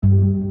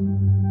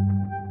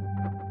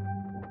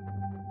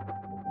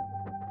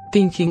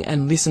Thinking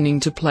and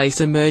Listening to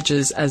Place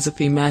emerges as a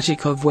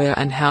thematic of Where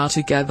and How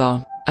to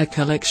Gather, a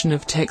collection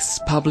of texts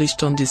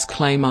published on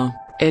Disclaimer,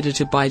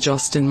 edited by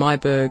Josten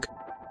Myberg.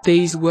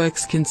 These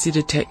works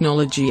consider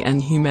technology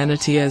and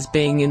humanity as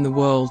being in the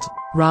world,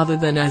 rather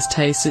than as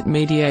tacit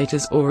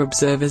mediators or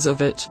observers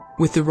of it,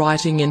 with the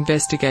writing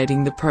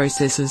investigating the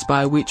processes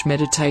by which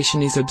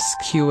meditation is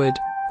obscured,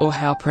 or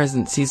how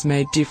presence is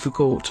made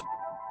difficult.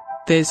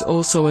 There's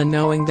also a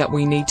knowing that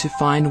we need to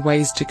find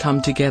ways to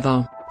come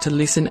together, to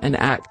listen and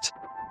act.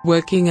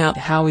 Working out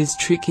how is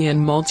tricky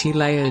and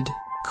multi-layered,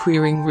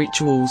 queering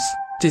rituals,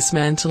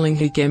 dismantling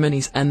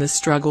hegemonies and the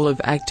struggle of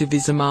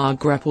activism are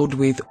grappled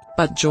with,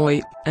 but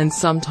joy, and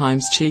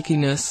sometimes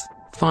cheekiness,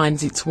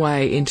 finds its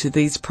way into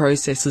these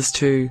processes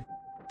too.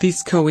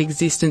 This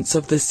coexistence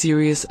of the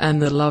serious and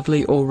the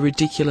lovely or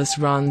ridiculous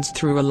runs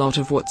through a lot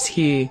of what's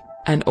here,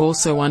 and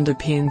also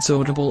underpins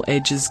Audible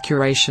Edge's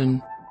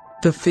curation.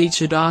 The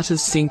featured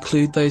artists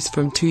include those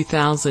from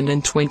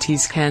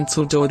 2020's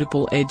cancelled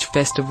Audible Edge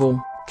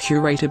Festival,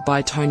 curated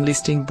by Tone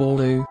Listing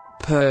Balloo,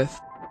 Perth.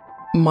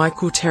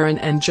 Michael Terran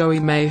and Joey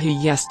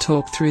Mayhias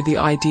talk through the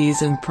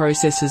ideas and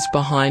processes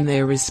behind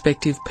their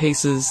respective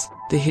pieces,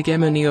 The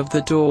Hegemony of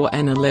the Door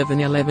and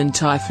 1111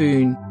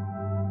 Typhoon.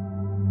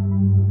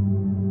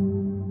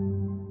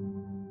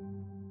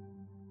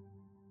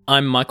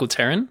 I'm Michael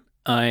Terran.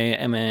 I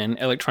am an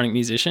electronic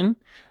musician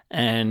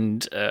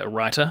and a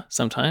writer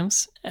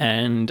sometimes,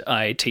 and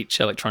I teach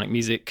electronic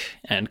music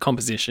and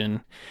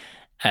composition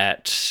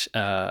at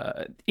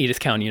Edith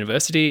Cowan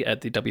University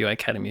at the WA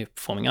Academy of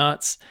Performing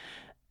Arts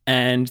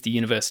and the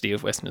University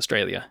of Western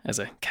Australia as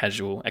a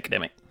casual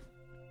academic.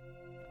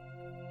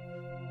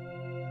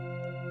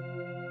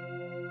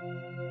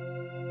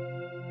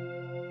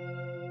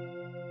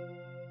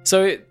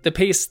 So the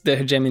piece, The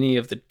Hegemony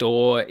of the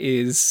Door,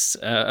 is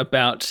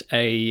about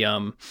a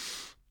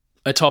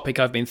topic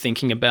I've been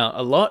thinking about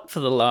a lot for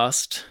the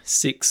last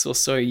 6 or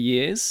so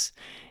years,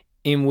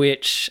 in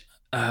which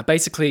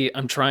basically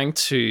I'm trying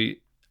to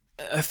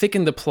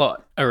thicken the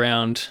plot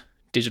around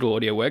digital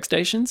audio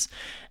workstations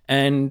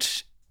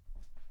and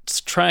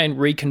try and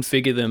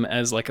reconfigure them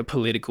as like a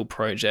political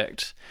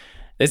project.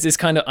 There's this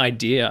kind of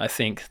idea, I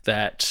think,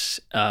 that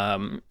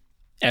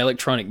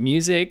electronic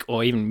music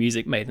or even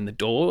music made in the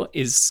DAW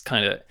is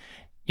kind of,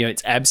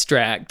 it's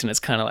abstract and it's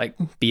kind of like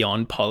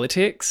beyond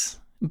politics.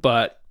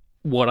 But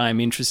what I'm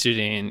interested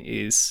in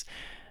is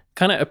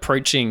kind of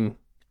approaching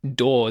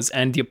DAWs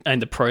and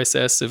the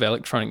process of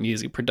electronic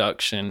music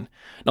production,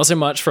 not so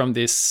much from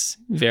this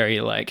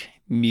very like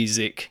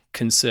music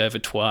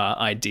conservatoire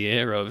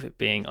idea of it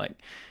being like,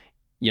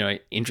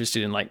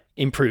 interested in like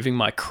improving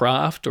my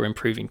craft or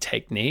improving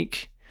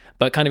technique,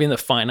 but kind of in the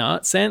fine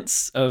art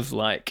sense of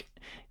like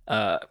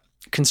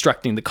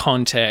constructing the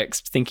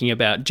context, thinking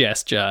about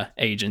gesture,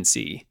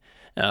 agency,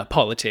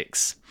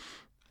 politics.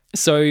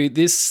 So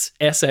this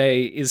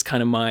essay is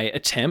kind of my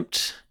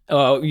attempt,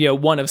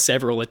 one of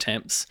several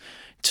attempts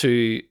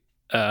to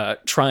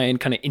try and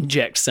kind of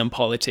inject some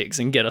politics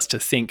and get us to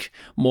think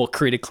more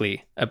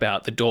critically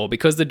about the DAW,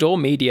 because the DAW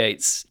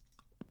mediates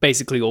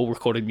basically all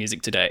recorded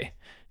music today.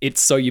 It's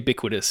so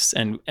ubiquitous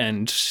and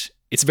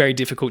it's very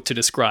difficult to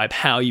describe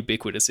how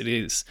ubiquitous it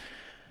is.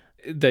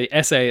 The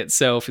essay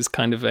itself is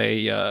kind of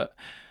a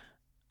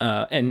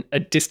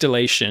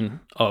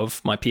distillation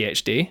of my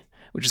PhD,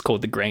 which is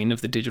called The Grain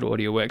of the Digital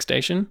Audio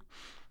Workstation.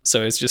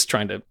 So it's just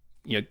trying to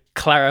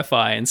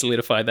clarify and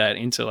solidify that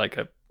into like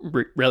a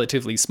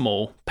relatively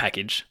small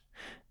package.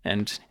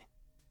 And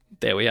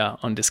there we are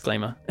on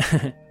Disclaimer.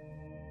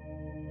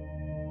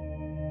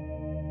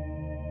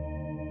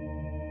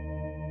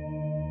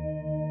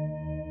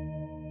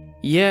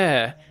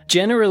 Yeah,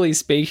 generally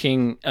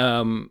speaking,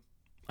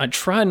 I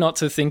try not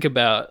to think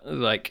about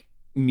like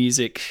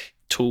music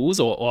tools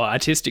or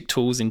artistic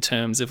tools in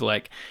terms of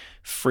like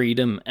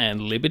freedom and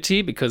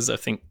liberty, because I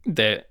think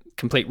they're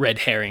complete red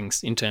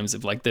herrings in terms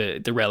of like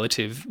the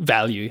relative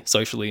value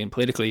socially and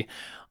politically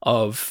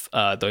of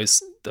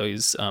those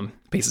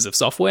pieces of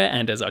software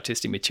and as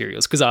artistic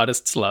materials, because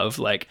artists love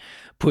like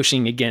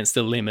pushing against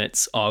the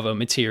limits of a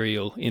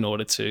material in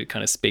order to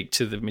kind of speak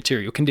to the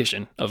material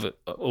condition of it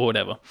or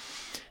whatever.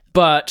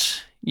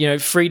 But,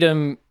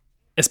 freedom,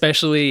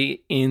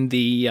 especially in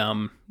the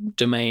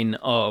domain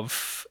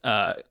of,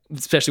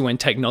 especially when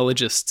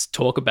technologists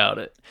talk about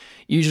it,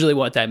 usually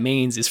what that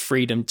means is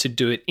freedom to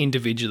do it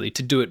individually,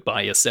 to do it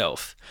by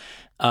yourself,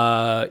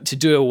 to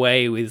do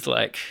away with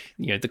like,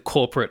 the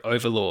corporate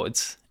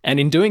overlords. And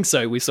in doing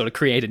so, we've sort of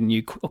created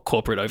new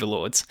corporate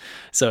overlords.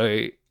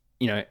 So,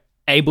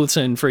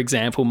 Ableton, for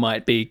example,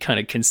 might be kind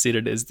of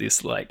considered as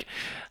this like,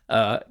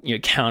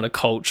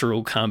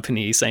 countercultural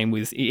company, same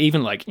with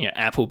even like,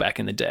 Apple back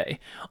in the day,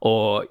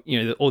 or,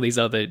 all these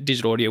other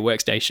digital audio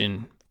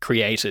workstation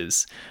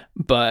creators.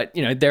 But,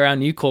 there are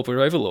new corporate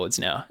overlords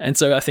now. And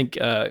so I think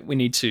we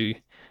need to,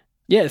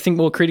 think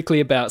more critically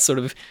about sort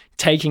of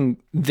taking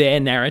their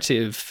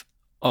narrative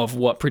of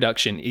what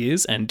production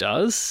is and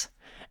does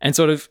and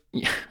sort of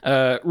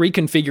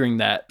reconfiguring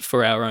that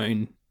for our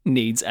own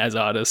needs as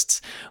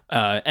artists,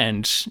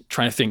 and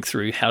trying to think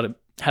through how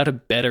to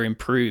better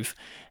improve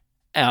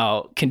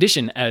our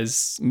condition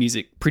as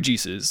music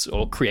producers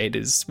or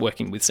creators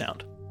working with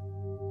sound.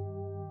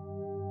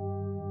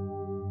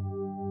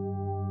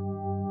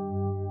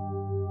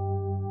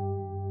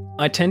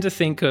 I tend to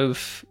think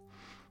of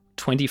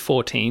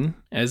 2014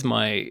 as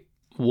my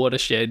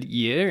watershed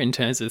year in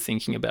terms of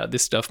thinking about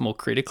this stuff more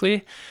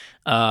critically.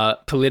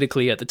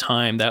 Politically at the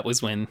time, that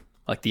was when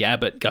like the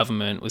Abbott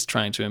government was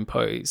trying to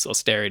impose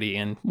austerity,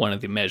 and one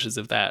of the measures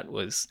of that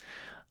was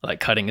like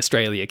cutting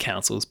Australia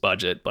Council's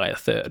budget by a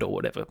third or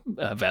whatever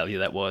value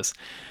that was.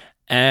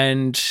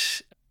 And,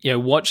 you know,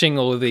 watching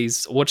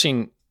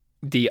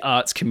the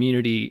arts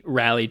community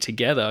rally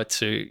together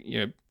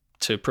to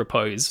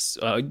propose,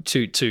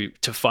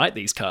 to fight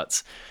these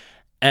cuts,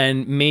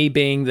 and me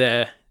being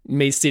there,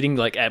 me sitting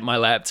like at my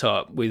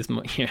laptop with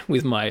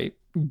my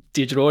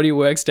digital audio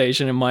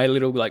workstation and my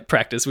little like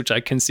practice, which I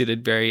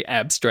considered very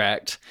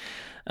abstract.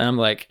 And I'm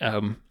like,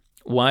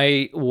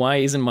 why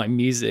isn't my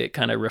music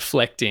kind of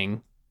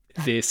reflecting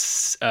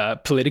this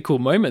political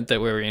moment that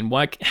we're in?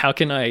 How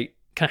can I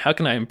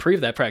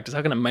improve that practice?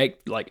 How can I make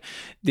like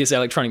this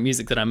electronic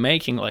music that I'm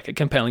making like a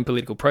compelling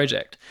political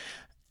project?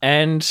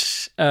 And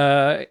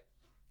I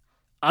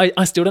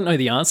still don't know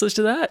the answers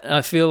to that.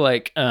 I feel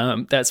like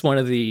that's one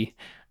of the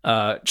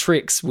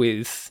tricks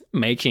with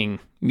making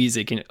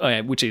music,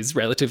 which is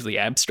relatively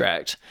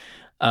abstract,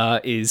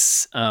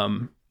 is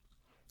trying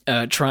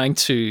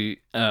to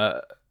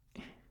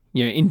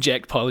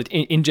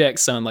inject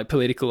some like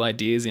political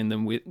ideas in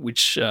them,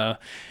 which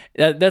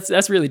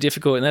that's really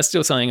difficult, and that's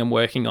still something I'm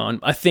working on.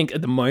 I think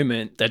at the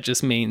moment that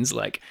just means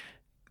like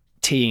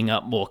teeing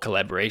up more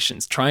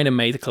collaborations, trying to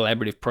make the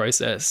collaborative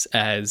process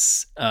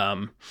as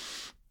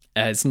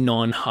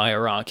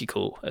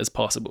non-hierarchical as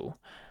possible,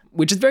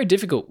 which is very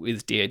difficult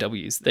with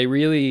DAWs. They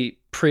really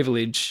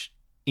privilege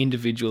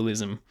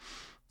individualism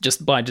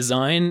just by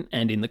design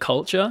and in the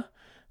culture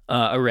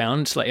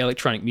around like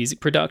electronic music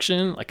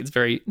production. Like it's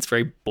very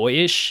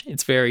boyish.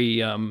 It's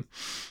very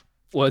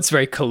it's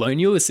very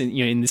colonial. It's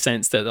in the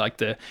sense that like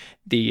the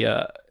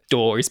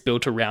DAW is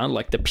built around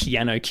like the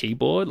piano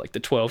keyboard, like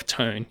the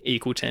 12-tone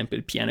equal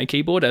tempered piano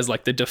keyboard as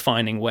like the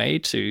defining way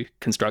to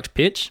construct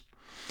pitch.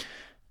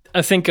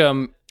 I think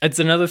it's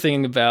another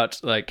thing about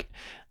like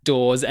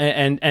DAWs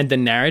and the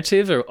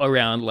narrative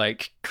around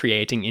like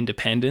creating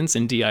independence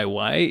and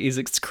DIY is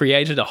it's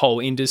created a whole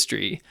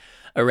industry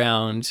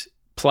around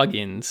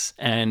plugins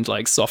and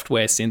like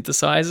software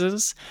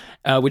synthesizers,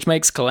 which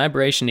makes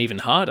collaboration even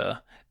harder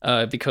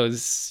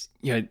because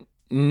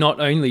not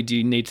only do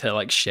you need to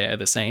like share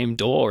the same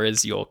DAW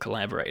as your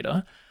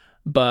collaborator,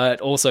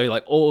 but also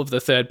like all of the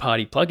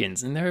third-party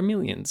plugins, and there are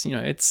millions.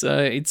 That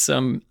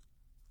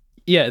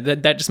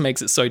just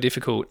makes it so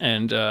difficult,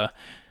 and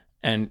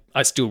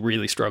I still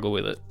really struggle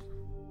with it.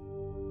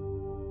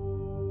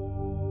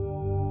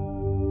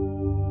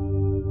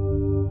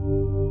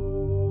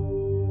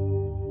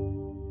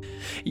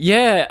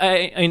 Yeah,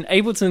 in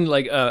Ableton,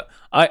 like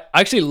I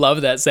actually love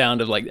that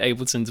sound of like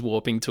Ableton's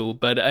warping tool,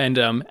 but and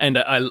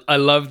I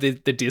love the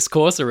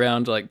discourse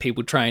around like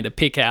people trying to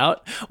pick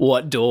out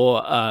what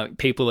DAW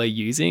people are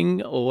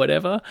using or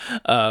whatever.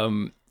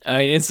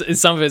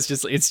 It's some of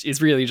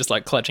it's really just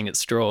like clutching at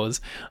straws,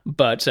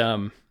 but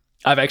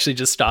I've actually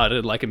just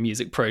started like a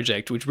music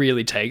project which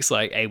really takes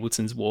like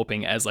Ableton's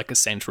warping as like a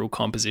central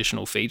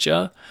compositional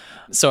feature.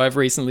 So I've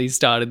recently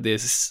started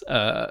this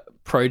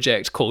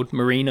project called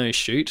Merino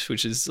Shoot,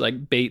 which is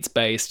like beats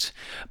based,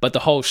 but the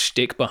whole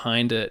shtick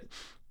behind it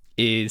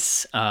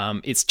is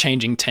it's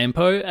changing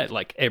tempo at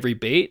like every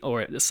beat or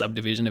at the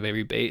subdivision of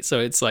every beat. So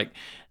it's like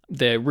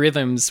the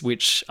rhythms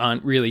which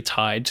aren't really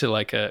tied to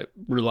like a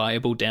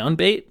reliable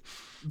downbeat.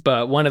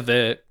 But one of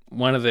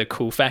the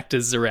cool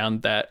factors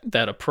around that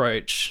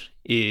approach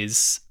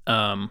is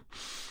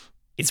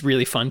it's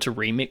really fun to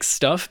remix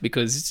stuff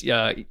because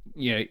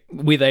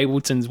with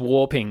Ableton's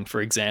warping,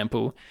 for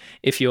example,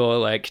 if you're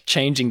like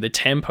changing the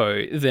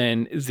tempo,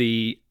 then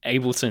the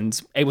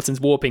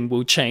Ableton's warping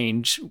will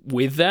change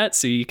with that,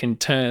 so you can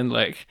turn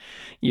like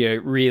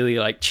really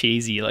like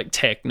cheesy like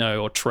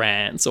techno or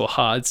trance or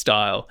hard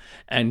style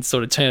and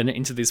sort of turn it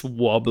into this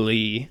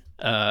wobbly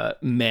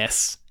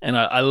mess. And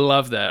I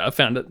love that. I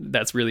found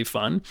that's really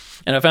fun,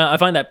 and I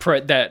find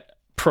that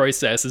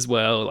process as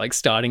well, like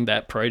starting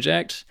that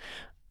project,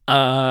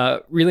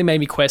 really made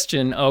me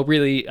question, I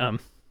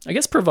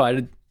guess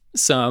provided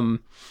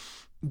some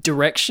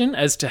direction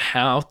as to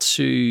how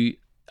to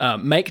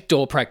make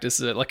DAW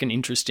practice like an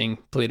interesting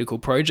political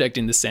project,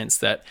 in the sense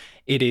that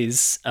it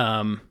is,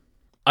 I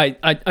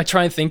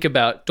try and think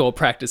about DAW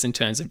practice in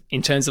terms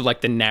of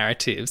like the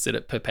narratives that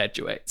it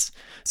perpetuates.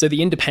 So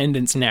the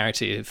independence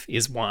narrative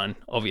is one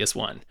obvious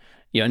one.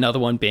 Another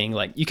one being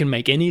like, you can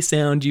make any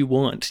sound you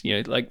want.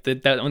 Like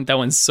that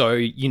one's so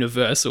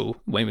universal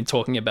when we're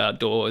talking about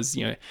DAWs.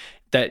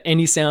 That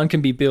any sound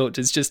can be built.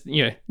 It's just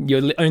you're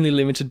only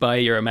limited by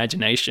your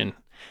imagination,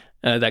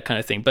 that kind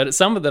of thing. But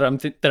some of that I'm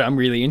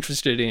really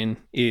interested in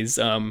is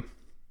I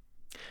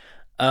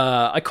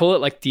call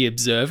it like the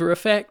observer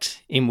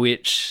effect, in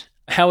which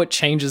how it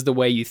changes the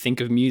way you think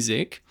of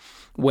music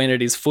when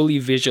it is fully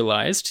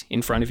visualized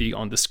in front of you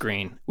on the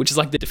screen, which is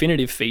like the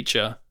definitive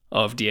feature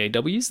of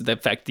DAWs, the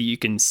fact that you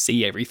can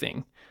see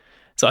everything.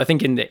 So I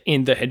think in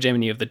the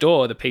Hegemony of the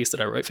DAW, the piece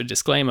that I wrote for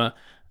Disclaimer,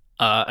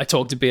 I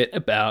talked a bit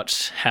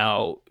about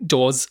how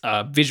DAWs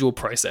are visual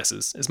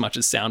processors as much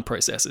as sound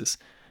processors.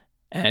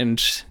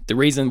 And the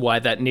reason why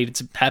that needed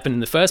to happen in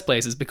the first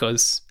place is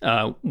because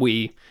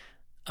we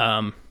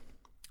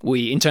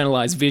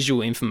internalize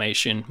visual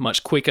information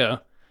much quicker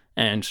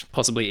and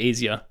possibly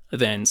easier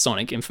than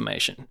sonic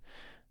information.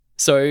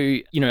 So,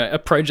 a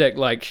project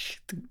like,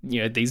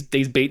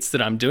 these beats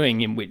that I'm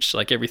doing, in which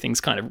like everything's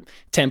kind of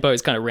tempo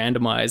is kind of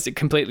randomized, it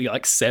completely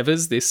like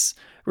severs this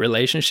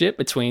relationship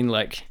between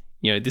like,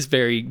 this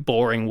very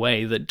boring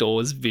way that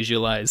DAWs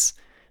visualize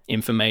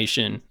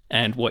information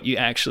and what you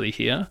actually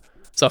hear.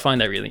 So I find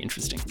that really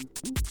interesting.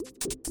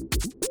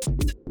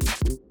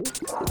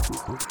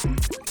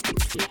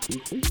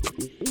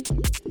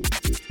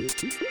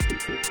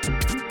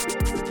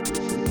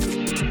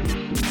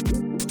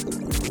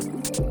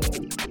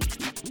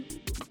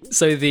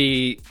 So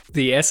the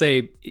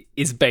essay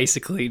is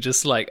basically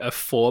just like a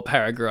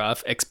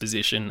 4-paragraph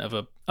exposition of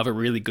a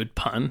really good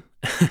pun.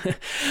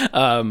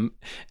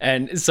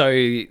 And so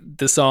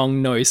the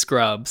song No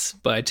Scrubs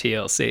by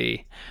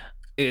TLC,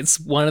 it's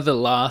one of the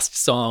last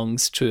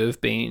songs to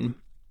have been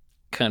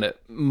kind of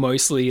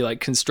mostly like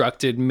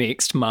constructed,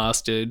 mixed,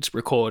 mastered,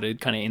 recorded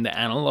kind of in the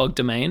analog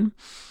domain.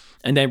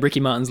 And then Ricky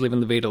Martin's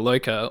Livin' La Vida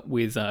Loca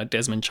with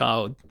Desmond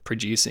Child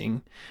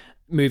producing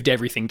moved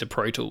everything to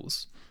Pro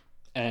Tools.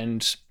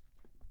 And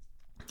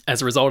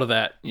as a result of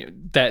that,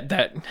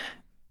 that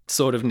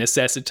sort of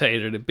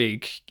necessitated a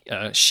big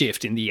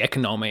shift in the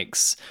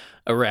economics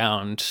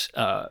around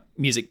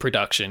music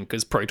production,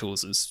 because Pro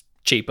Tools is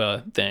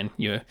cheaper than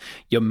your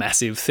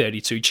massive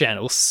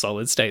 32-channel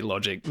solid-state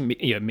Logic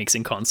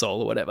mixing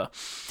console or whatever.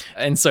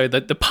 And so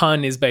the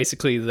pun is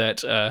basically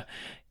that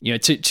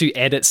to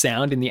edit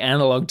sound in the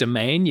analog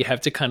domain, you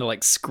have to kind of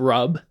like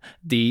scrub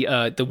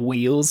the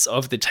wheels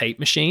of the tape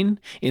machine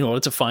in order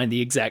to find the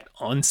exact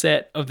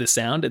onset of the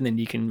sound, and then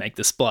you can make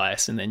the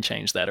splice and then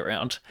change that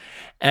around.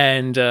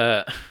 And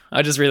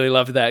I just really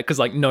loved that, because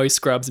like no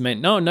scrubs meant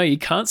no, you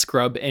can't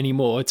scrub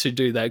anymore to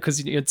do that,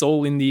 because it's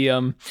all in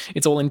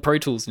it's all in Pro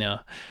Tools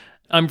now.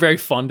 I'm very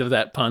fond of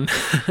that pun.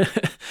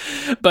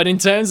 But in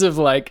terms of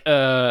like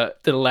the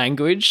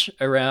language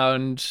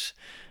around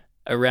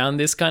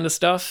this kind of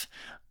stuff,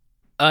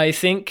 I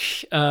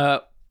think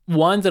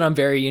one that I'm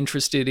very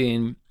interested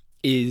in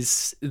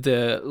is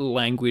the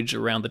language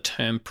around the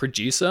term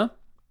producer.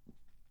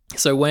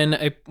 So when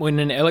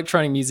an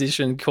electronic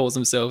musician calls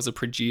themselves a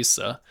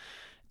producer,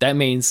 that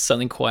means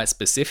something quite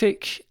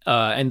specific,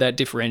 and that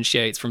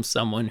differentiates from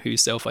someone who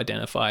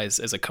self-identifies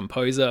as a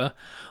composer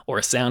or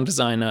a sound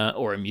designer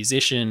or a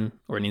musician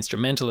or an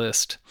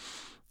instrumentalist.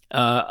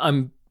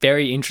 I'm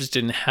very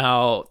interested in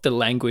how the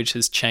language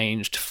has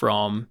changed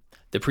from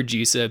the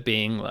producer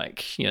being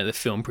like, the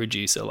film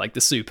producer, like the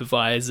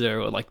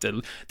supervisor, or like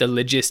the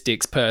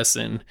logistics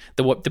person,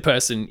 the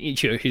person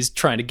who's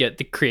trying to get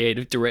the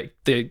creative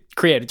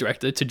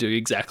director to do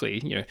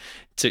exactly,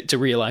 to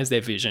realize their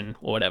vision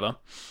or whatever.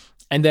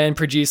 And then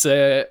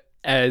producer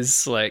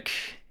as like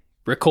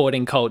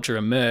recording culture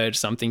emerged.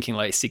 So I'm thinking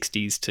like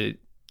 60s to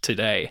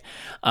today,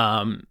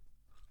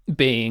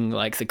 being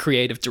like the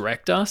creative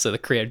director. So the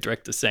creative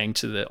director saying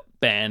to the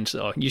band,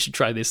 "Oh, you should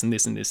try this and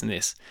this and this and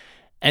this."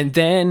 And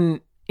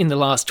then in the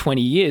last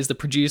 20 years, the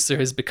producer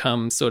has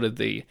become sort of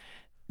the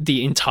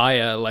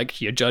entire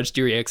like your judge,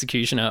 jury,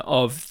 executioner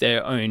of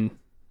their own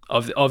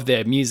of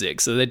their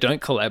music. So they don't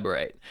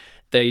collaborate.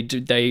 They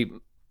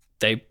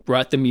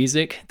write the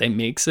music, they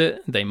mix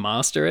it, they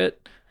master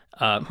it,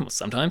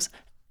 sometimes.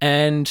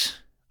 And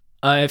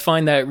I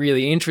find that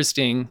really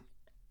interesting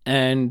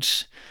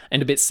and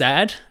a bit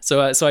sad. So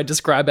I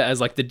describe it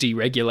as like the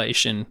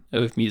deregulation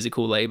of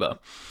musical labor.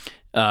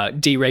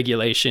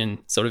 Deregulation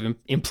sort of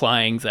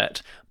implying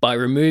that by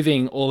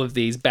removing all of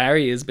these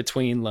barriers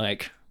between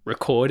like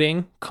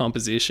recording,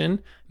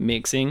 composition,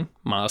 mixing,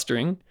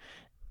 mastering,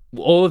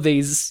 all of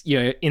these,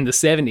 in the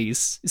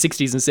 60s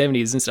and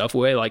 70s and stuff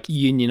were like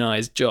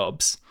unionized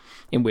jobs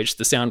in which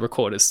the sound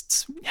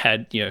recordists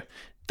had,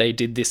 they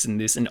did this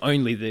and this and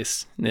only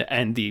this,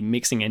 and the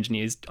mixing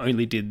engineers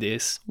only did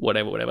this,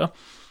 whatever.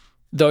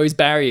 Those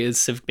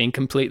barriers have been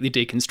completely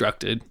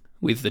deconstructed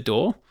with the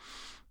DAW.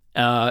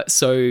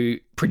 So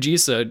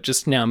producer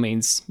just now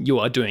means you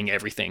are doing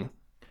everything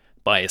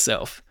by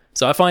yourself.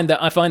 So I find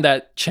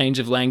that change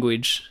of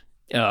language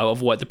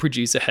of what the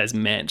producer has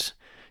meant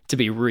to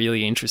be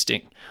really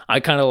interesting. I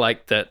kind of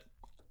like that,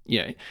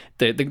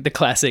 the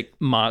classic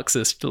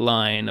Marxist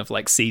line of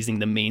like seizing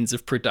the means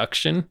of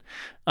production.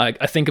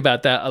 I think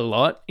about that a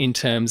lot in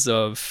terms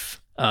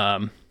of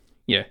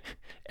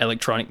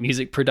electronic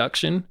music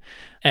production,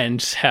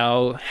 and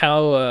how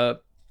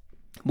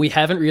we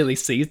haven't really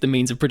seized the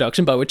means of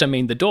production, by which I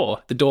mean the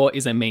door. The door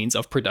is a means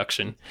of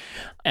production.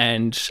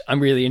 And I'm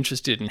really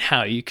interested in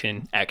how you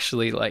can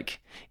actually, like,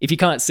 if you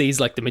can't seize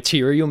like the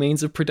material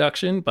means of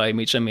production, by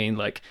which I mean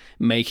like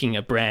making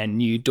a brand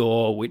new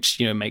door, which,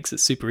 you know, makes it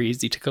super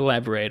easy to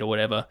collaborate or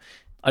whatever.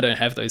 I don't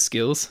have those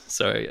skills,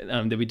 so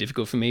they'd be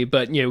difficult for me.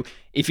 But, you know,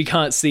 if you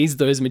can't seize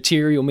those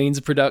material means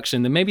of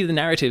production, then maybe the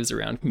narratives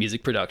around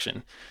music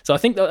production. So I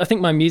think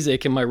my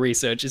music and my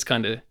research is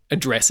kind of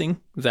addressing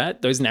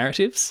those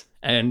narratives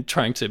and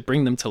trying to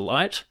bring them to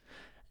light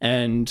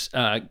and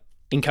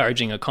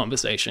encouraging a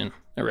conversation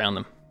around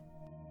them.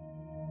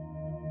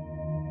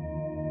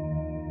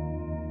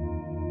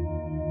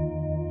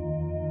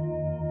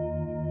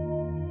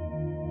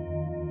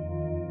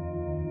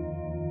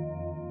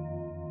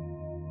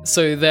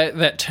 So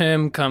that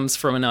term comes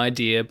from an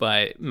idea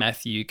by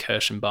Matthew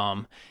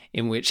Kirschenbaum,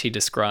 in which he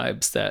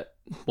describes that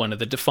one of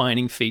the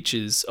defining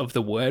features of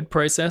the word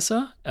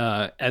processor,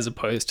 as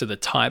opposed to the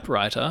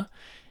typewriter,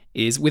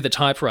 is with a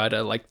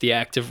typewriter, like the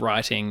act of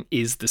writing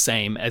is the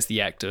same as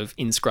the act of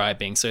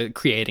inscribing, so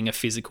creating a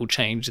physical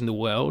change in the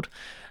world.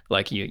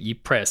 Like you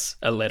press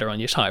a letter on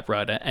your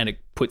typewriter and it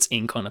puts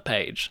ink on a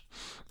page.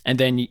 And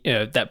then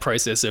that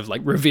process of like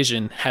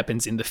revision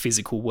happens in the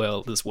physical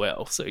world as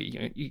well. So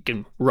you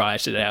can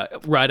write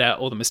out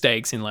all the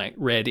mistakes in like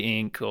red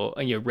ink or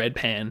red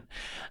pen,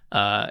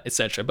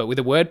 etc. But with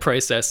a word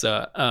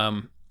processor,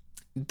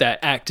 that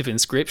act of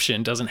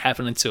inscription doesn't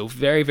happen until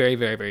very, very,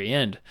 very, very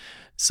end.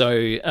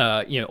 So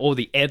all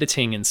the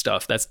editing and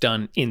stuff that's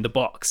done in the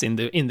box in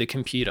the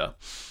computer.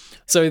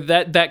 So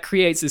that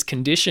creates this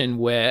condition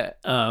where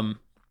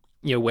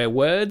where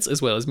words as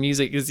well as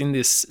music is in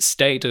this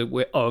state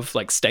of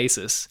like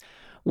stasis,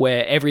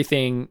 where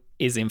everything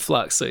is in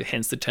flux. So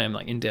hence the term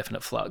like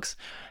indefinite flux.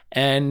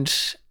 And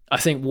I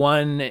think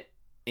one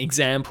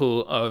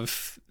example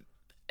of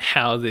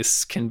how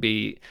this can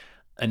be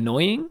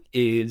annoying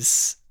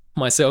is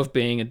myself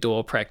being a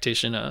DAW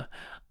practitioner.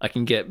 I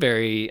can get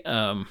very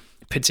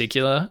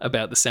particular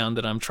about the sound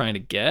that I'm trying to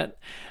get.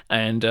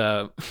 And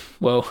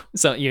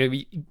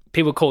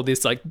people call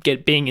this like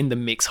being in the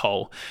mix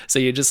hole. So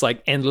you're just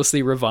like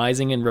endlessly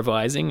revising,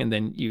 and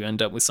then you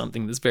end up with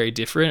something that's very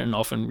different and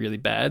often really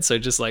bad. So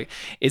just like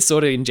it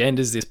sort of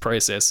engenders this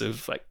process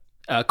of like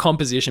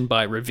composition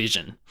by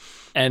revision.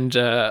 And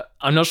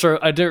I'm not sure,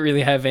 I don't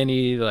really have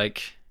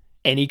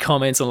any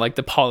comments on like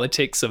the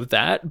politics of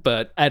that,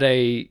 but at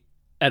a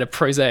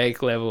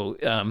prosaic level,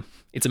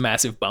 it's a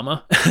massive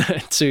bummer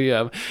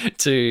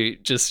to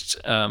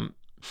just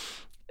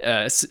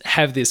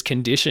have this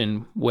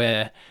condition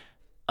where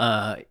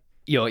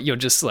you're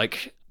just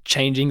like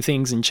changing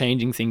things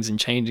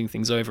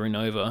over and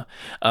over,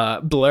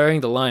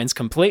 blurring the lines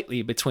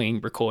completely between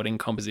recording,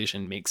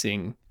 composition,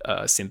 mixing,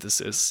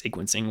 synthesis,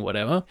 sequencing,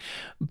 whatever.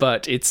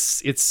 But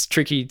it's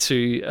tricky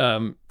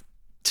to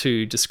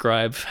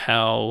describe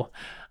how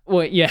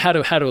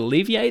to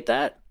alleviate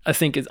that. I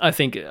think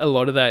a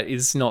lot of that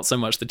is not so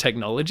much the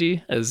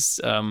technology as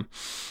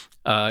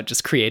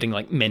just creating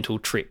like mental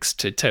tricks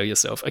to tell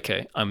yourself,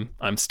 okay,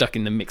 I'm stuck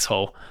in the mix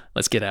hole.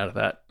 Let's get out of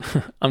that.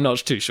 I'm not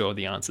too sure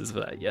the answers for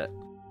that yet.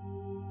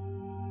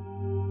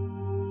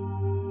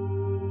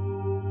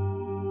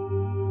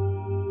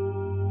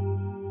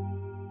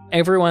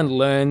 Everyone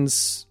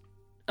learns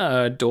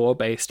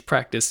DAW-based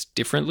practice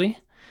differently,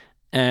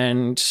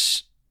 and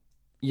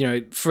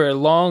for a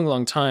long,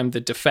 long time, the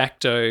de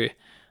facto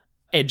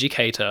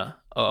educator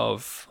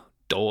of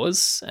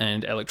DAWs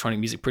and electronic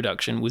music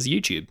production was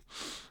YouTube.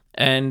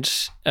 And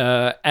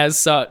as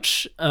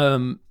such,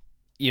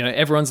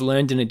 everyone's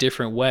learned in a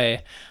different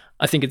way.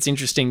 I think it's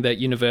interesting that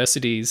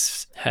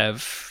universities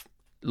have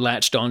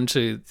latched on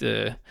to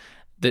the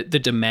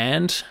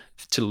demand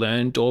to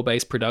learn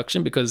DAW-based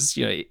production, because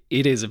it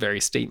is a very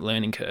steep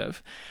learning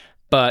curve.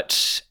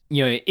 But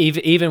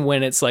even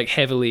when it's like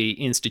heavily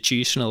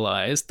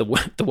institutionalized,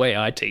 the way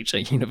I teach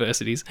at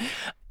universities,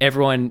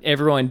 everyone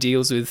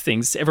deals with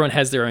things. Everyone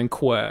has their own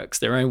quirks,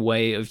 their own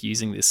way of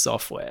using this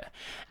software,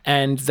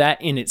 and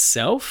that in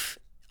itself,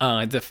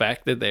 the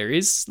fact that there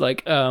is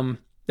like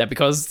that,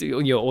 because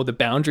all the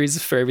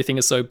boundaries for everything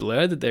are so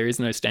blurred that there is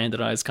no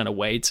standardized kind of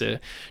way to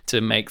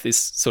make this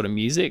sort of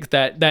music,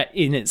 that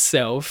in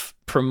itself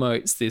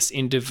promotes this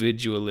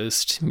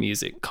individualist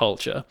music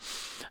culture.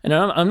 And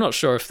I'm not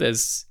sure if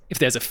there's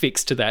a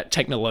fix to that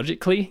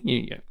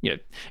technologically.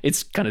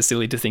 It's kind of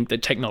silly to think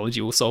that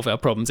technology will solve our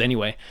problems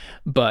anyway.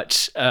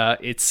 But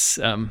it's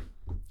an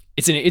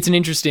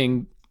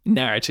interesting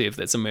narrative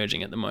that's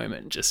emerging at the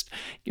moment. Just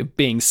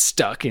being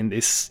stuck in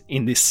this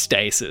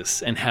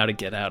stasis and how to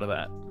get out of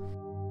that.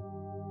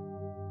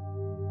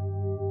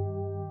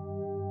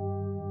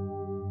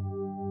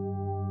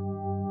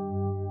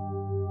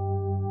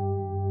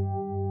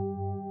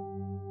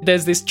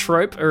 There's this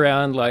trope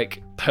around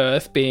like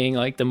Perth being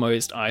like the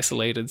most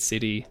isolated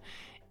city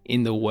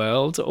in the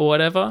world or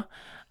whatever.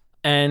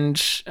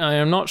 And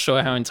I'm not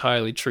sure how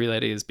entirely true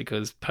that is,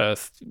 because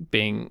Perth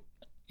being,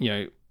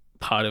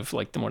 part of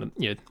like one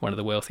of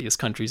the wealthiest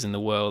countries in the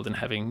world and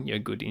having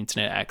good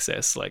internet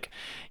access, like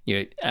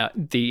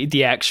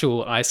the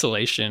actual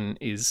isolation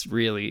is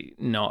really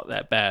not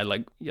that bad.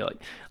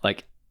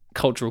 Like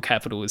cultural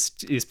capital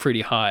is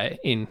pretty high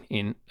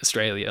in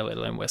Australia, let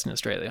alone Western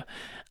Australia.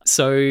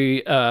 So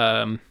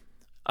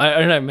I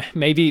don't know,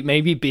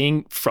 maybe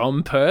being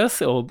from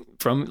Perth or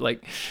from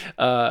like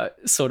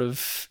sort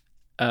of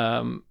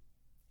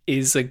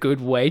is a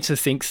good way to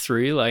think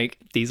through like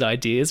these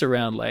ideas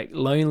around like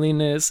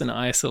loneliness and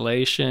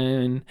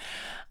isolation,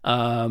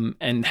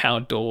 and how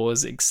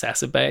doors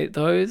exacerbate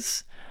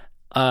those.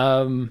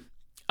 But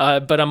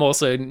I'm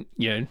also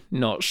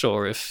not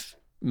sure if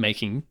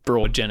making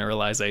broad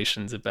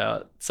generalizations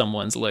about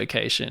someone's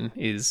location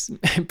is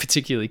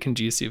particularly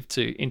conducive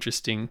to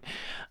interesting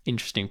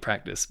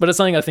practice. But it's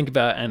something I think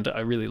about, and I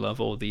really love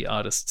all the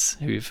artists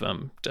who've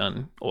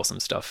done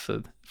awesome stuff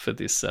for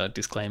this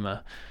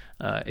disclaimer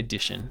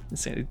edition.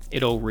 So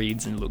it all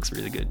reads and looks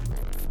really good.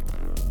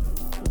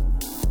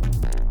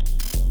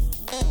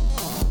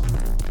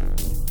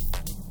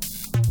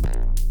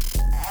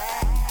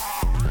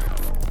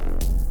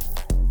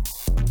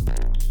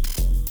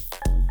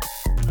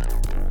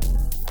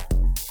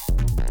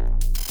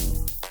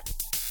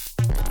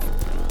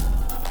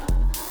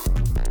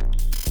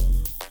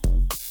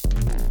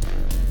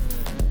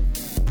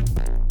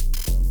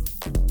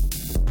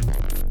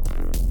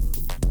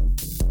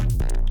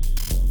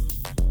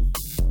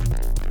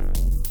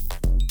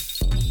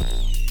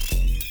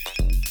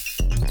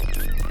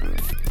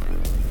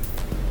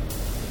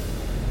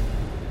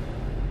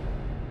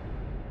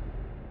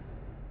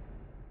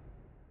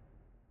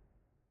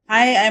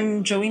 Hi,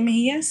 I'm Joey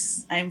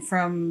Mejias. I'm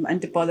from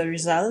Antipolo,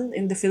 Rizal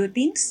in the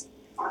Philippines.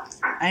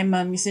 I'm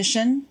a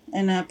musician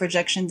and a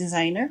projection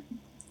designer,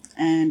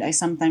 and I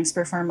sometimes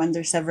perform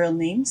under several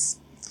names.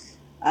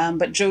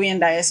 But Joey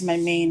and I is my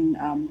main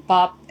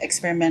pop,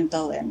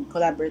 experimental, and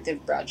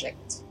collaborative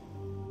project.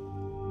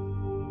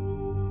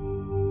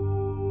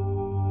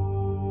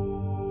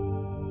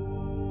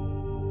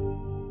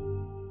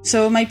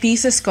 So my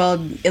piece is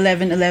called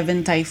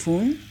 1111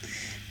 Typhoon.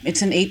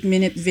 It's an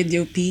 8-minute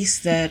video piece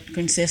that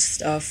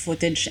consists of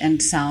footage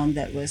and sound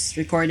that was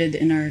recorded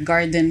in our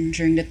garden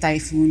during the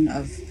typhoon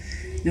of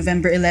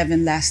November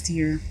 11 last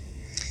year.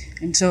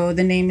 And so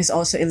the name is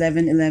also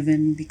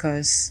 1111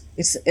 because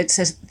it's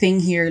a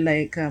thing here,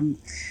 like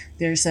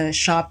there's a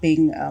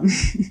shopping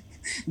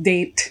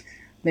date,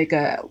 like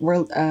a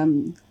world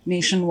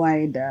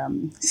nationwide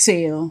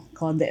sale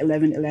called the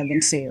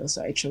 1111 sale.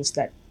 So I chose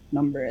that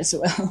number as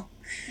well.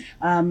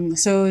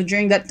 So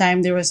during that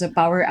time, there was a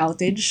power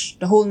outage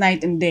the whole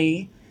night and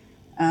day.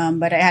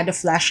 But I had a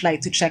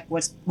flashlight to check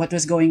what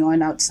was going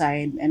on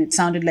outside, and it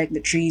sounded like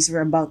the trees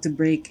were about to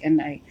break, and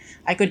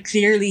I could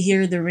clearly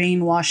hear the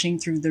rain washing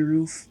through the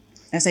roof.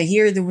 As I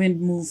hear the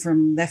wind move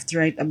from left to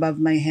right above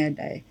my head,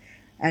 I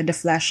had a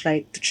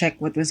flashlight to check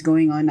what was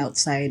going on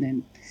outside,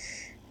 and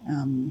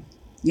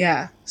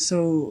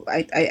so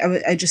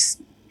I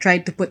just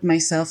tried to put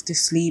myself to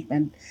sleep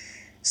and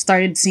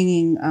started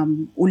singing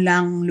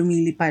Ulang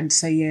Lumilipad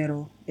sa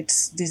Yero.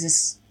 This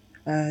is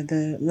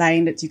the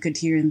line that you could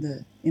hear in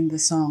the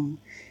song.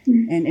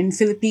 And in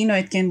Filipino,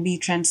 it can be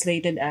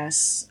translated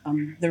as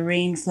the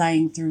rain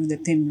flying through the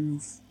tin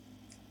roof.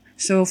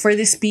 So for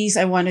this piece,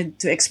 I wanted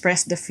to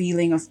express the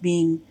feeling of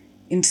being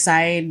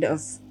inside,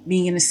 of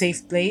being in a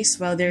safe place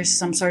while there's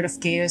some sort of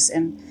chaos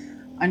and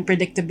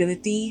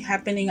unpredictability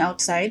happening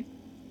outside.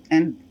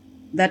 And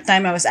that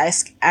time I was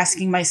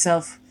asking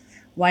myself,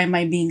 why am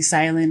I being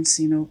silenced?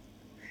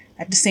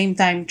 At the same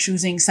time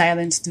choosing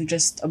silence to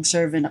just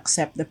observe and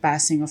accept the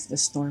passing of the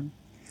storm.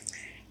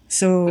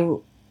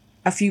 So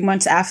a few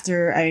months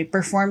after, I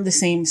performed the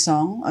same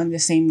song on the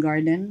same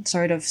garden,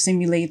 sort of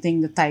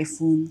simulating the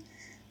typhoon,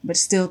 but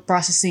still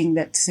processing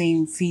that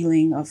same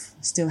feeling of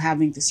still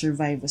having to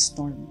survive a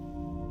storm.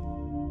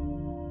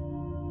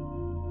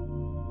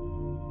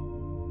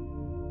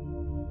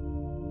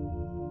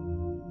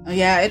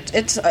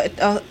 It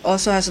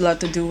also has a lot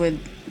to do with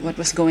what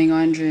was going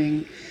on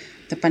during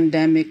the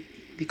pandemic,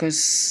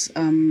 because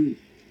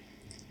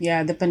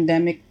the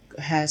pandemic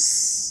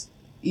has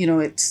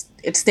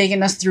it's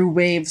taken us through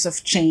waves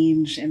of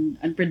change and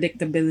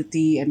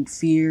unpredictability and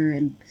fear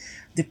and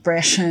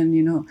depression.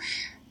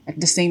 At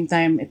the same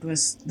time, it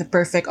was the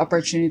perfect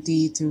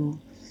opportunity to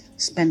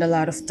spend a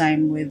lot of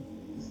time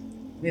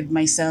with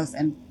myself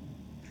and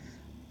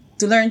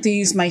to learn to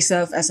use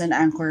myself as an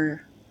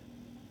anchor,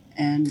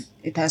 and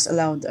it has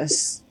allowed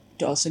us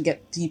to also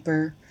get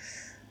deeper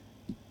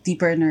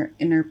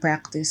in our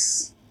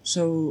practice.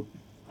 So,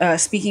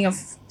 speaking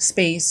of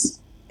space,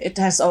 it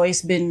has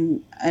always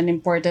been an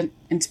important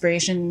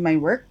inspiration in my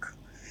work.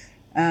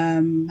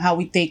 How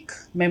we take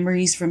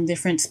memories from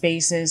different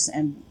spaces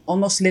and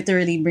almost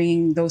literally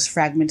bringing those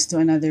fragments to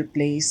another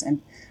place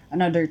and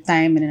another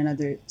time and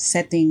another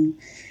setting.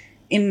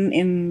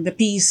 In the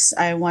piece,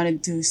 I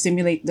wanted to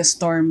simulate the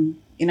storm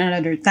in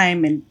another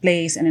time and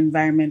place and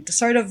environment to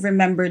sort of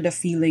remember the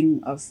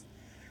feeling of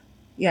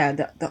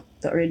the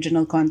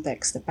original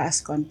context, the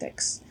past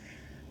context.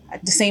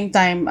 at the same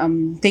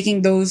time,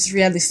 taking those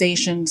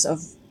realizations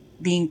of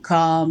being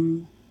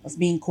calm, of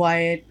being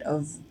quiet,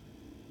 of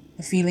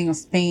a feeling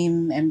of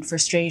pain and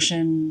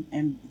frustration,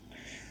 and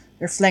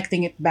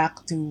reflecting it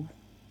back to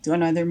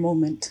another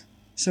moment.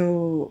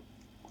 So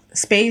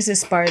space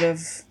is part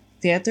of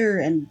theater,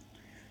 and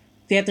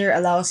theater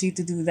allows you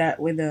to do that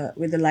with a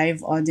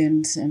live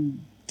audience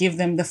and give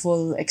them the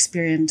full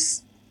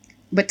experience.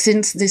 But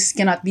since this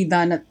cannot be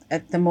done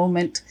at the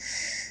moment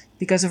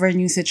because of our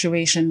new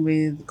situation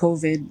with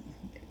COVID,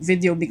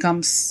 video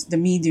becomes the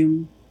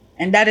medium.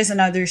 And that is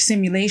another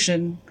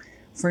simulation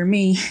for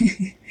me.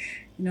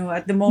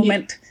 At the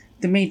moment,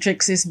 the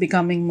matrix is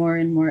becoming more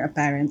and more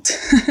apparent.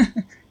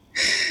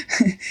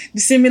 The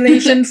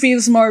simulation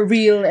feels more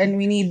real, and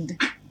we need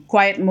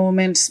quiet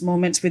moments,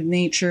 moments with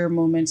nature,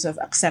 moments of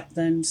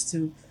acceptance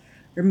to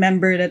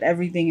remember that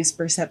everything is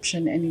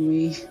perception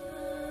anyway.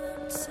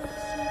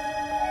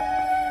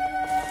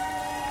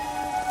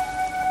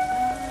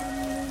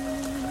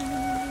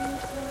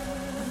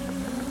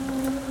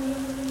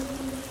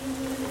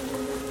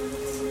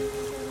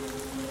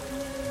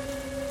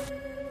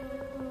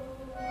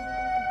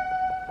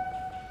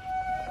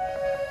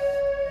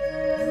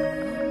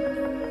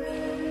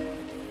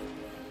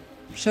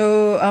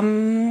 So,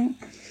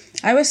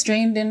 I was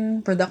trained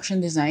in production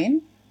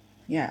design.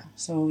 Yeah.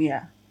 So,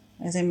 yeah.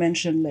 As I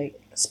mentioned,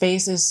 like,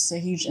 space is a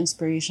huge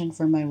inspiration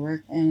for my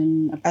work.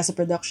 And as a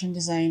production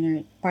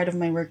designer, part of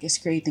my work is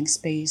creating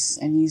space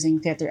and using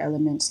theater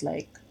elements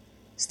like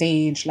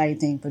stage,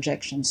 lighting,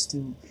 projections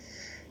to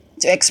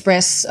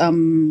express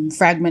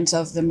fragments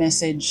of the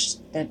message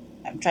that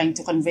I'm trying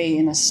to convey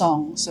in a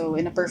song. So,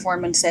 in a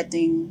performance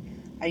setting,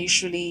 I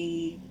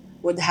usually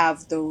would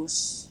have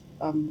those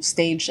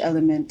stage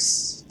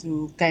elements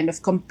to kind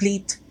of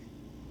complete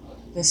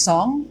the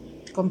song,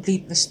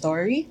 complete the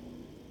story.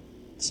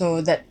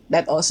 So that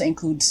also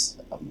includes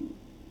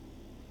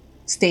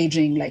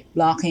staging, like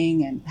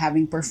blocking and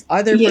having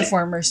other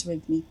performers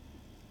with me.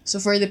 So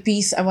for the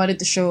piece, I wanted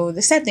to show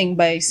the setting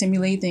by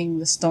simulating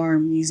the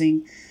storm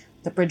using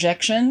the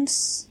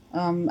projections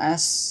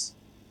as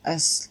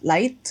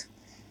light,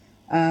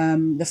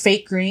 the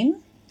fake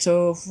rain.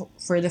 So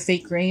for the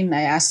fake rain,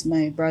 I asked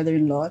my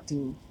brother-in-law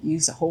to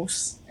use a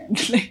hose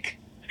and like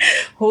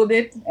hold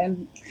it,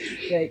 and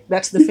like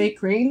that's the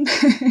fake rain.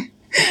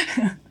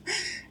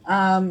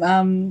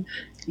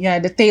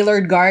 The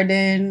tailored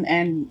garden,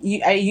 and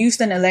I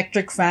used an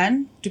electric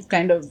fan to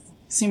kind of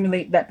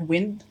simulate that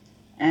wind,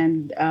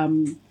 and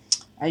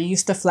I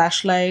used a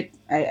flashlight.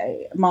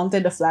 I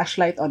mounted a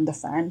flashlight on the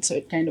fan, so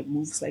it kind of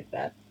moves like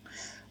that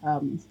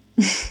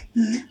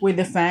with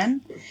the fan.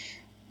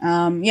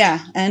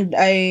 And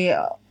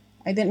I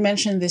didn't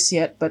mention this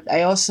yet, but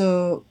I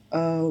also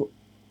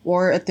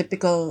wore a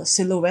typical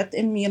silhouette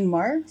in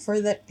Myanmar for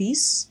that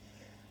piece.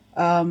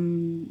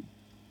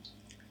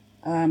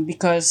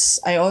 Because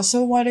I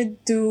also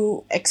wanted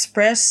to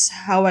express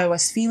how I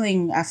was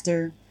feeling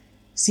after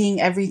seeing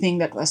everything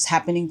that was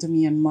happening to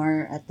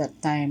Myanmar at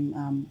that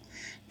time.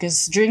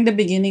 Because during the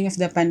beginning of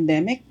the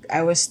pandemic,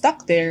 I was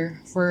stuck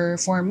there for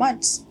 4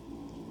 months.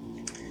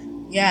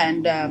 Yeah,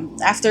 and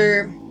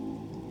after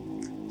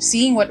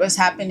seeing what was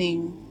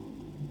happening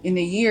in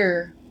a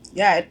year,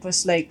 it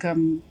was like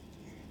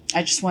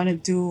I just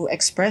wanted to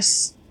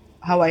express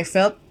how I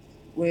felt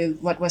with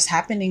what was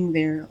happening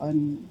there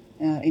in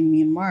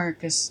Myanmar.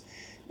 Because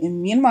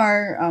in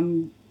Myanmar,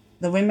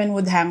 the women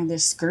would hang their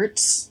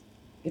skirts.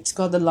 It's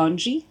called the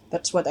longi.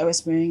 That's what I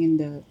was wearing in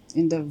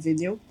the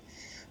video.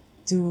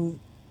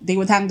 They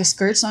would hang the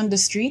skirts on the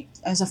street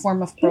as a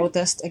form of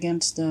protest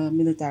against the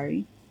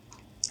military,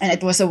 and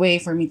it was a way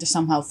for me to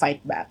somehow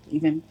fight back,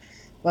 even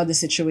while the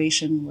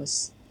situation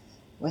was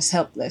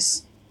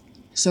helpless.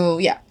 So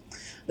yeah,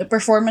 the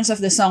performance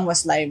of the song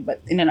was live,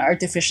 but in an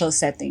artificial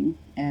setting,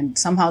 and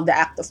somehow the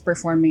act of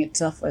performing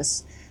itself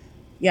was,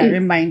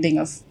 reminding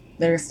of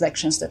the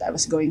reflections that I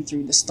was going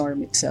through the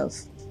storm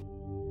itself.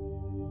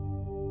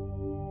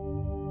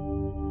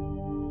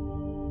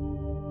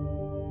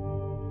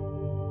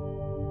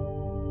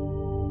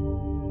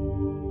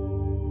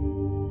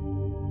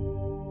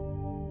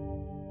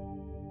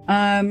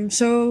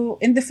 So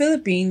in the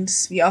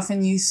Philippines, we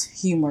often use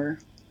humor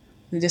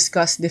to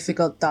discuss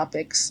difficult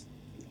topics,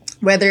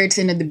 whether it's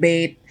in a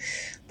debate,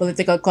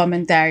 political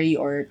commentary,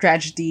 or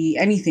tragedy,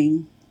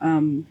 anything.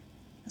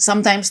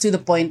 Sometimes to the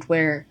point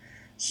where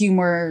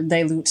humor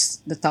dilutes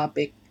the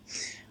topic.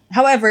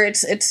 However,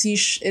 it's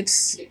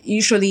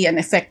usually an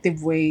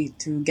effective way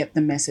to get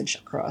the message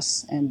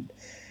across. And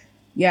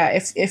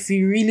if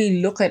you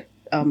really look at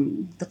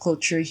the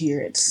culture here,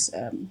 it's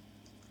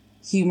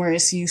humor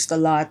is used a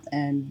lot,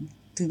 and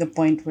to the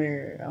point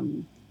where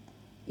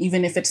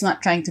even if it's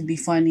not trying to be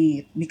funny,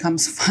 it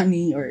becomes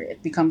funny or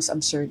it becomes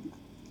absurd.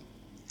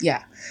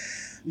 Yeah,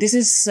 this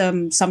is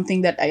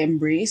something that I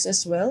embrace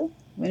as well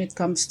when it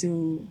comes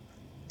to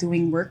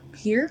doing work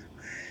here.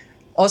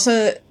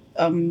 Also,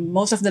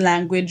 most of the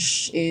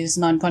language is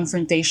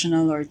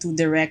non-confrontational or too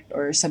direct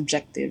or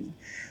subjective.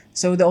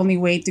 So the only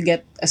way to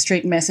get a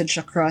straight message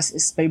across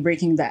is by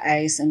breaking the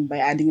ice and by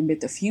adding a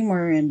bit of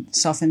humor and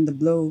soften the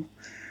blow.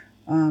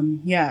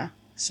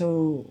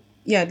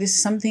 This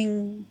is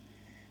something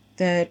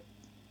that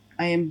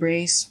I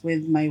embrace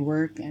with my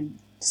work, and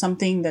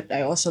something that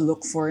I also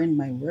look for in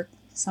my work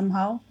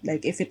somehow.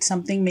 Like if it's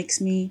something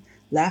makes me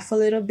laugh a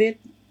little bit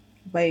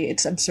by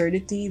its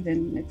absurdity,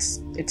 then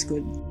it's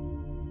good.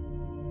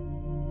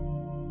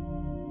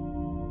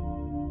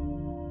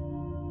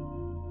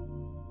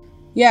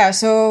 Yeah,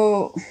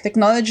 so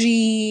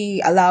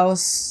technology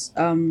allows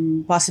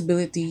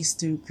possibilities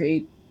to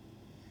create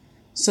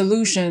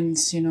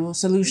solutions,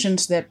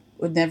 solutions that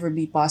would never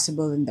be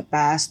possible in the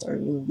past, or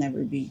wouldn't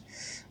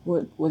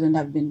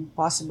have been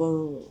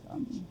possible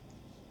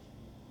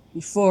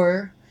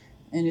before.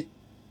 And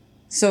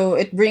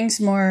it brings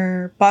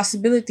more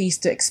possibilities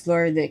to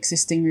explore the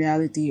existing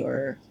reality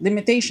or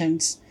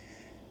limitations.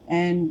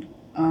 And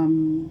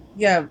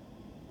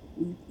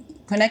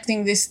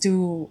connecting this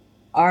to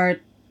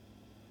art,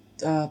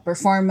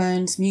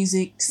 performance,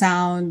 music,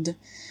 sound,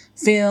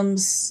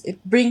 films,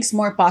 it brings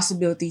more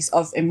possibilities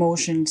of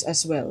emotions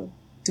as well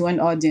to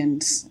an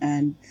audience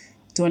and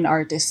to an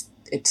artist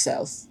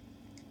itself.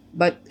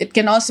 But it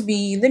can also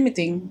be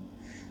limiting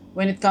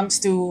when it comes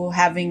to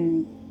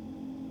having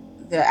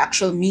the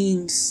actual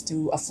means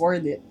to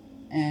afford it.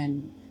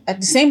 And at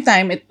the same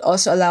time, it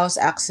also allows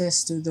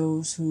access to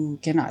those who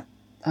cannot.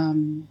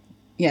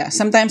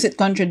 Sometimes it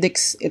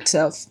contradicts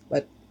itself,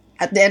 but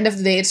at the end of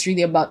the day, it's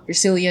really about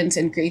resilience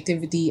and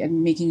creativity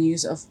and making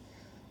use of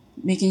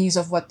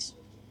what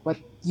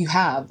you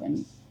have.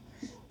 And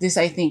this,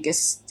 I think,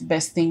 is the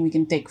best thing we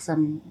can take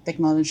from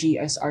technology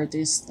as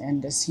artists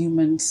and as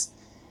humans.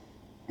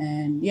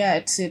 And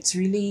it's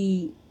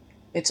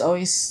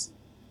always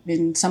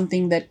been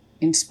something that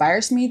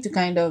inspires me to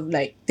kind of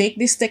like take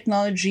this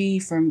technology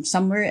from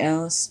somewhere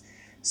else,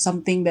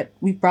 something that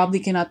we probably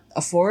cannot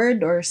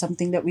afford or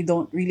something that we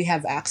don't really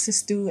have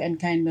access to, and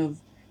kind of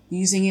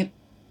using it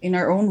in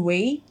our own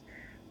way,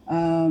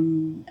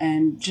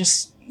 and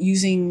just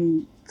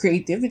using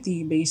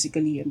creativity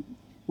basically, and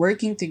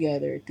working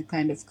together to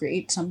kind of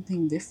create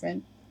something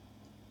different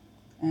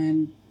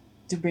and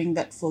to bring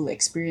that full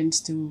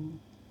experience to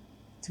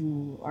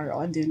our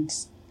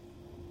audience.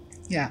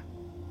 Yeah.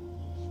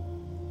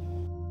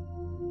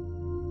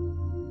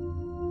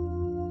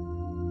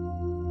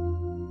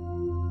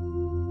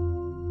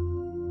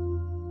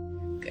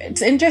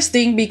 It's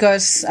interesting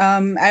because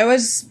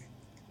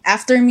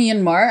after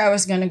Myanmar, I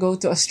was gonna go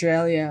to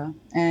Australia,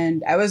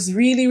 and I was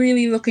really,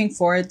 really looking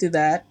forward to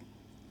that.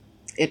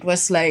 It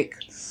was like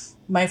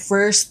my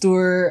first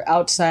tour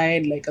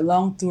outside, like a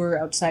long tour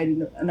outside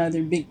in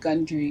another big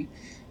country.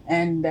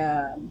 And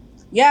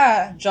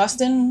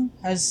Justin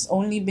has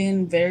only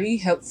been very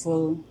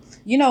helpful.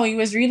 He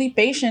was really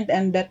patient,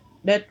 and that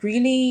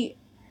really,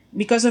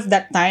 because of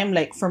that time,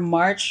 like from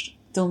March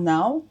till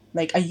now,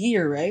 like a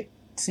year, right?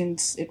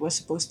 Since it was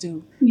supposed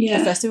to, the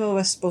festival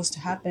was supposed to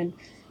happen.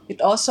 It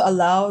also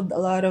allowed a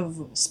lot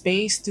of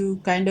space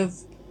to kind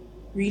of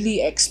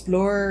really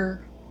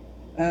explore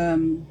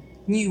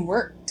new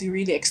work, to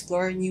really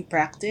explore new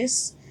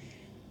practice.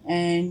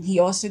 And he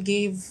also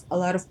gave a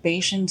lot of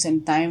patience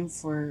and time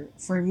for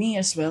me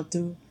as well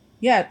to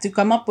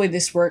come up with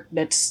this work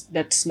that's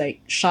like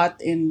shot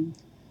in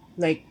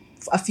like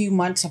a few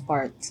months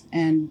apart.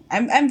 And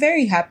I'm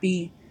very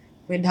happy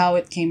with how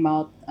it came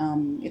out.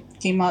 It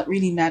came out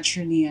really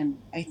naturally, and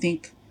I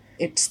think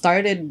it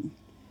started,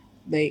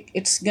 like,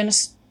 it's gonna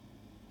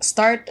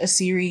start a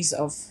series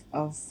of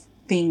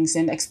things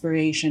and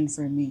exploration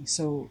for me.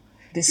 So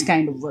this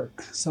kind of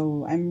work.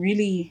 So I'm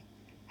really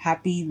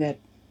happy that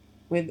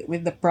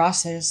with the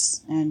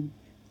process, and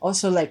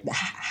also like the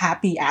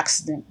happy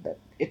accident that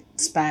it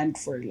spanned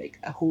for like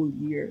a whole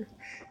year.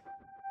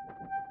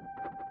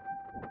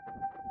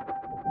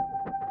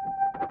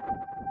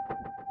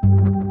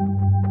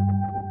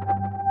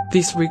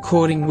 This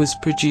recording was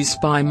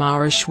produced by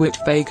Mara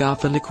Schwitt-Vega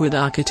for Liquid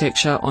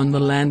Architecture on the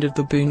land of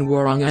the Boon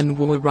Wurrung and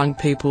Wurrung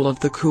people of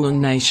the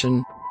Kulin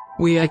Nation.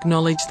 We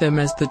acknowledge them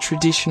as the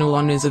traditional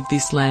owners of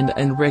this land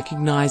and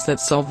recognize that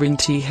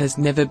sovereignty has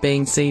never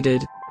been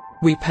ceded.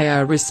 We pay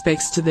our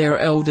respects to their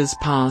elders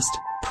past,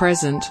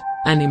 present,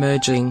 and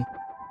emerging.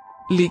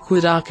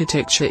 Liquid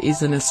Architecture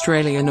is an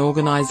Australian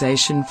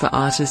organisation for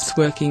artists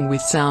working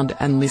with sound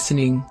and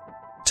listening.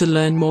 To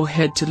learn more,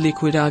 head to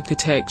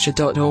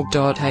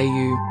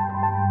liquidarchitecture.org.au.